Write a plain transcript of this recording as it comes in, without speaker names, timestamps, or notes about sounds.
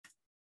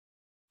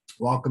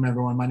Welcome,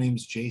 everyone. My name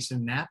is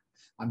Jason Knapp.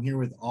 I'm here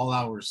with All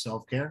Hours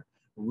Self Care.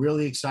 We're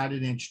really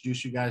excited to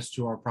introduce you guys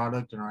to our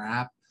product and our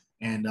app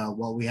and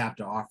what we have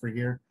to offer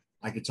here.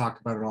 I could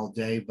talk about it all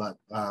day, but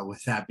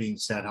with that being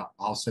said,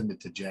 I'll send it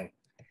to Jay.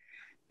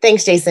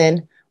 Thanks,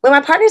 Jason. When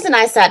my partners and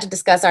I sat to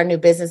discuss our new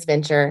business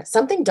venture,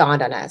 something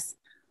dawned on us.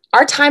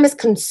 Our time is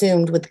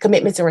consumed with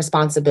commitments and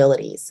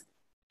responsibilities.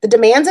 The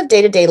demands of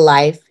day to day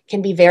life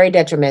can be very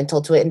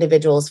detrimental to an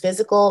individual's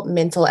physical,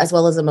 mental, as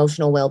well as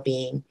emotional well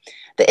being.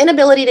 The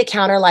inability to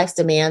counter life's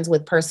demands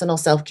with personal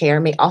self care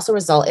may also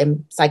result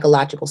in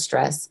psychological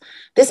stress.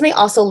 This may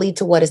also lead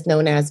to what is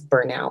known as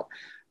burnout.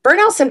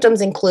 Burnout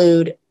symptoms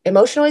include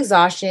emotional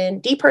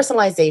exhaustion,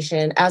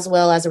 depersonalization, as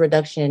well as a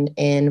reduction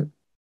in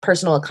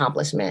personal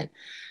accomplishment.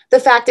 The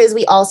fact is,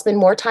 we all spend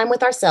more time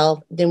with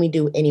ourselves than we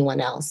do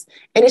anyone else,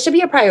 and it should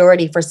be a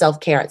priority for self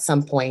care at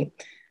some point.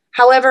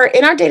 However,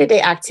 in our day to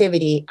day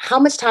activity, how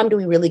much time do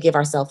we really give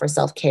ourselves for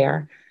self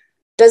care?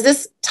 Does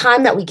this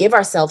time that we give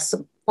ourselves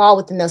fall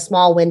within the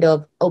small window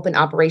of open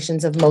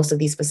operations of most of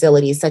these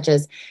facilities, such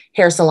as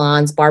hair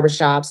salons,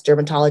 barbershops,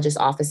 dermatologist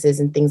offices,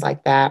 and things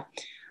like that?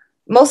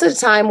 Most of the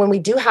time, when we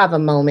do have a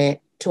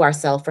moment to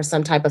ourselves for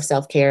some type of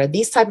self care,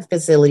 these type of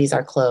facilities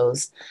are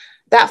closed.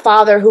 That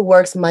father who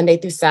works Monday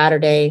through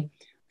Saturday,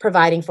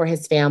 providing for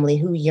his family,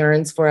 who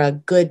yearns for a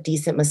good,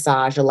 decent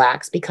massage,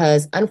 relax,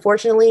 because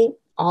unfortunately,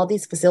 all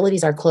these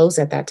facilities are closed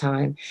at that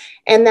time.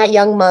 And that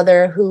young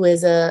mother who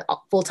is a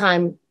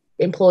full-time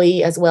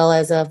employee as well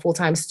as a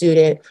full-time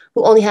student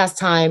who only has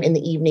time in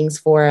the evenings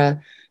for a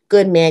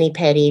good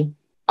mani-pedi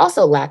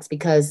also lacks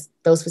because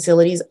those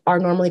facilities are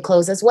normally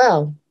closed as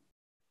well.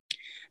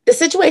 The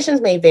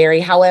situations may vary.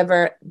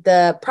 However,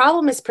 the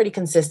problem is pretty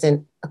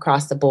consistent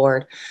across the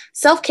board.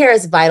 Self-care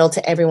is vital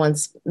to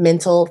everyone's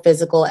mental,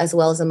 physical, as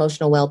well as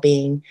emotional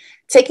well-being.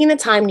 Taking the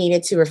time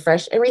needed to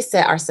refresh and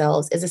reset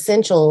ourselves is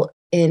essential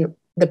in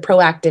the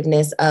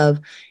proactiveness of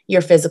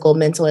your physical,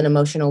 mental, and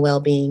emotional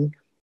well-being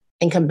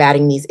in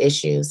combating these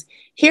issues.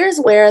 Here's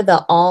where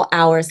the All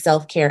Hours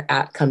Self-Care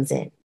app comes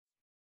in.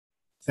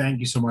 Thank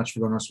you so much for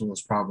going over some of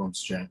those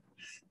problems, Jay.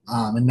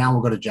 And now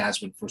we'll go to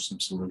Jasmine for some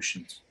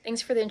solutions.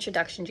 Thanks for the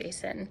introduction,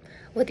 Jason.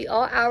 With the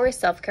All Hours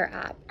Self-Care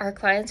app, our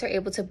clients are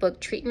able to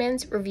book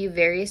treatments, review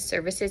various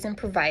services and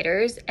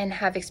providers, and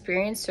have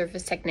experienced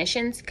service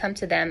technicians come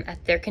to them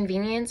at their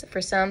convenience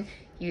for some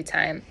you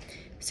time.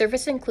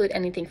 Services include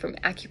anything from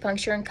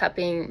acupuncture and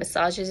cupping,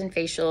 massages and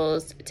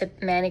facials, to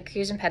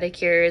manicures and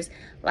pedicures,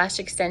 lash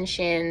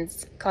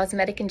extensions,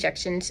 cosmetic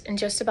injections, and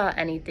just about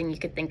anything you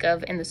could think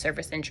of in the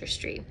service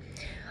industry.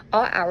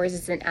 All Hours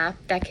is an app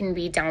that can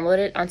be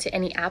downloaded onto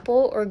any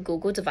Apple or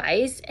Google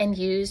device and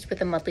used with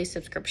a monthly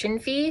subscription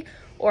fee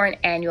or an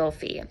annual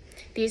fee.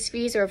 These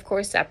fees are, of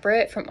course,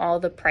 separate from all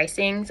the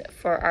pricings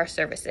for our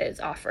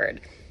services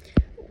offered.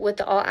 With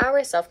the All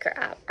Hours Self-Care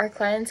app, our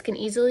clients can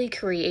easily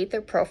create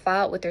their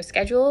profile with their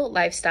schedule,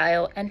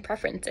 lifestyle, and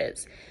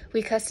preferences.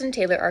 We custom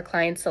tailor our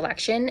clients'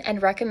 selection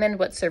and recommend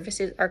what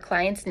services our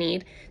clients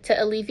need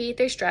to alleviate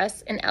their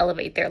stress and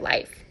elevate their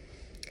life.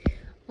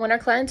 When our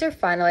clients are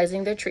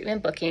finalizing their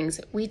treatment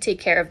bookings, we take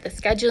care of the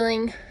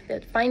scheduling,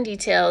 the fine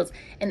details,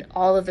 and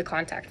all of the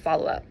contact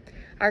follow-up.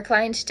 Our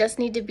clients just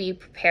need to be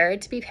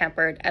prepared to be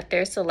pampered at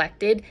their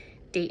selected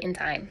date and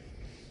time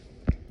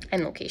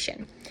and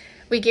location.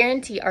 We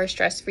guarantee our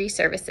stress-free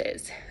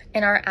services,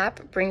 and our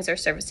app brings our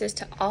services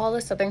to all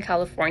of Southern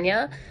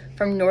California,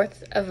 from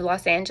north of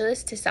Los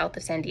Angeles to south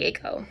of San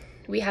Diego.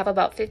 We have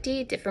about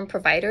 50 different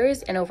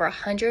providers and over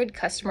 100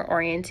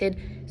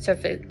 customer-oriented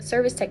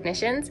service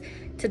technicians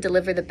to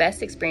deliver the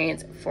best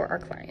experience for our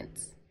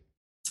clients.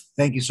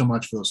 Thank you so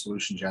much for the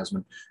solution,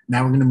 Jasmine.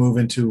 Now we're going to move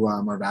into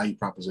our value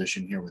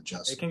proposition here with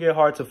Justin. It can get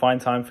hard to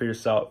find time for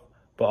yourself,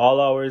 but All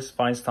Hours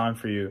finds time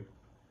for you.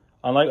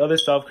 Unlike other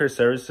self-care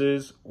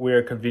services, we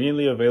are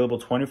conveniently available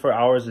 24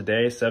 hours a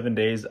day, 7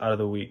 days out of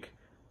the week.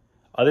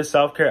 Other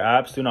self-care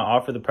apps do not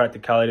offer the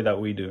practicality that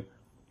we do.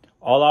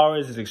 All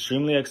Hours is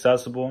extremely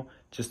accessible.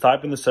 Just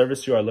type in the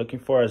service you are looking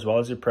for as well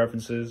as your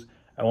preferences,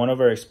 and one of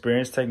our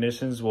experienced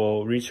technicians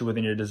will reach you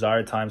within your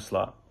desired time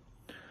slot.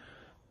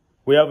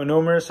 We have a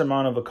numerous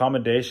amount of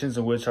accommodations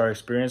in which our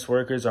experienced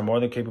workers are more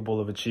than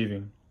capable of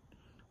achieving.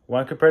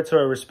 When compared to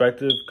our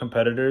respective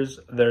competitors,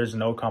 there is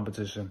no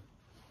competition.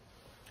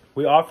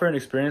 We offer an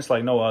experience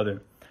like no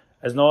other,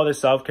 as no other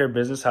self-care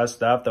business has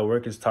staff that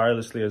work as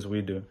tirelessly as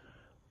we do.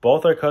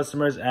 Both our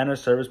customers and our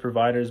service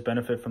providers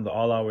benefit from the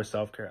All Hours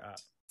Self-Care app.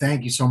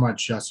 Thank you so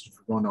much, Justin,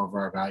 for going over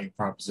our value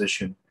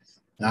proposition.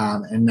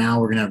 And now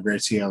we're going to have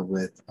Gracia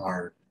with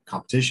our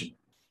competition.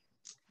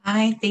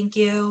 Hi, thank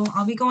you.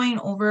 I'll be going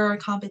over our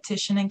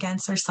competition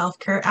against our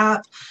self-care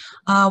app.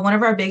 One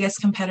of our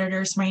biggest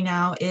competitors right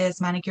now is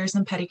Manicures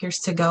and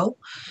Pedicures To Go.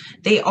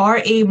 They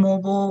are a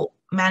mobile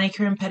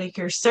manicure and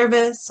pedicure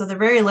service, so they're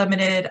very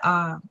limited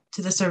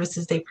to the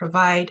services they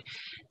provide.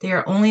 They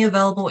are only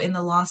available in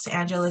the Los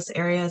Angeles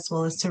area as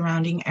well as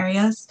surrounding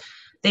areas.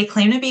 They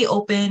claim to be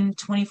open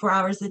 24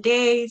 hours a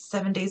day,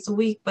 7 days a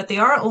week, but they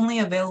are only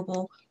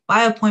available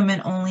by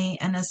appointment only,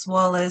 and as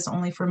well as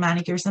only for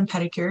manicures and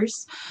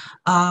pedicures.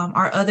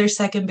 Our other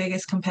second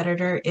biggest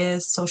competitor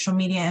is social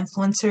media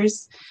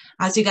influencers.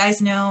 As you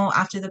guys know,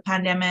 after the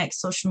pandemic,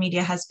 social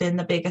media has been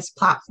the biggest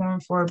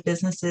platform for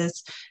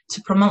businesses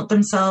to promote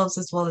themselves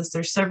as well as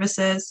their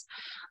services.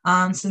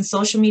 Since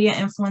social media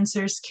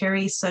influencers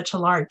carry such a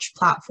large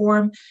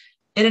platform,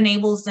 it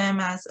enables them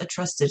as a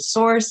trusted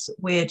source,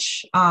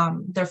 which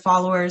their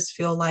followers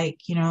feel like,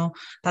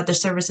 that the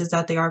services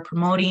that they are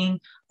promoting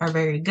are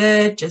very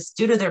good just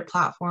due to their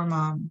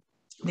platform.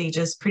 They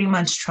just pretty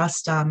much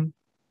trust them,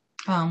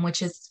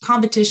 which is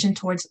competition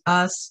towards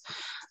us.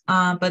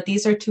 But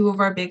these are two of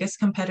our biggest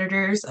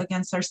competitors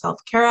against our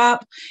self-care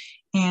app.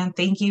 And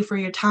thank you for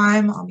your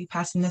time. I'll be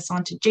passing this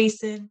on to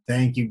Jason.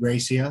 Thank you,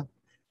 Gracia.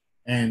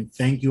 And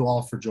thank you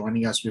all for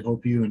joining us. We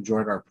hope you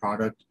enjoyed our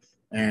product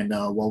and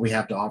what we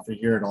have to offer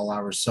here at All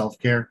Hours Self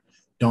Care.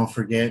 Don't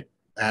forget,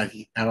 at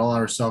All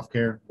Hours Self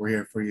Care, we're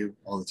here for you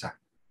all the time.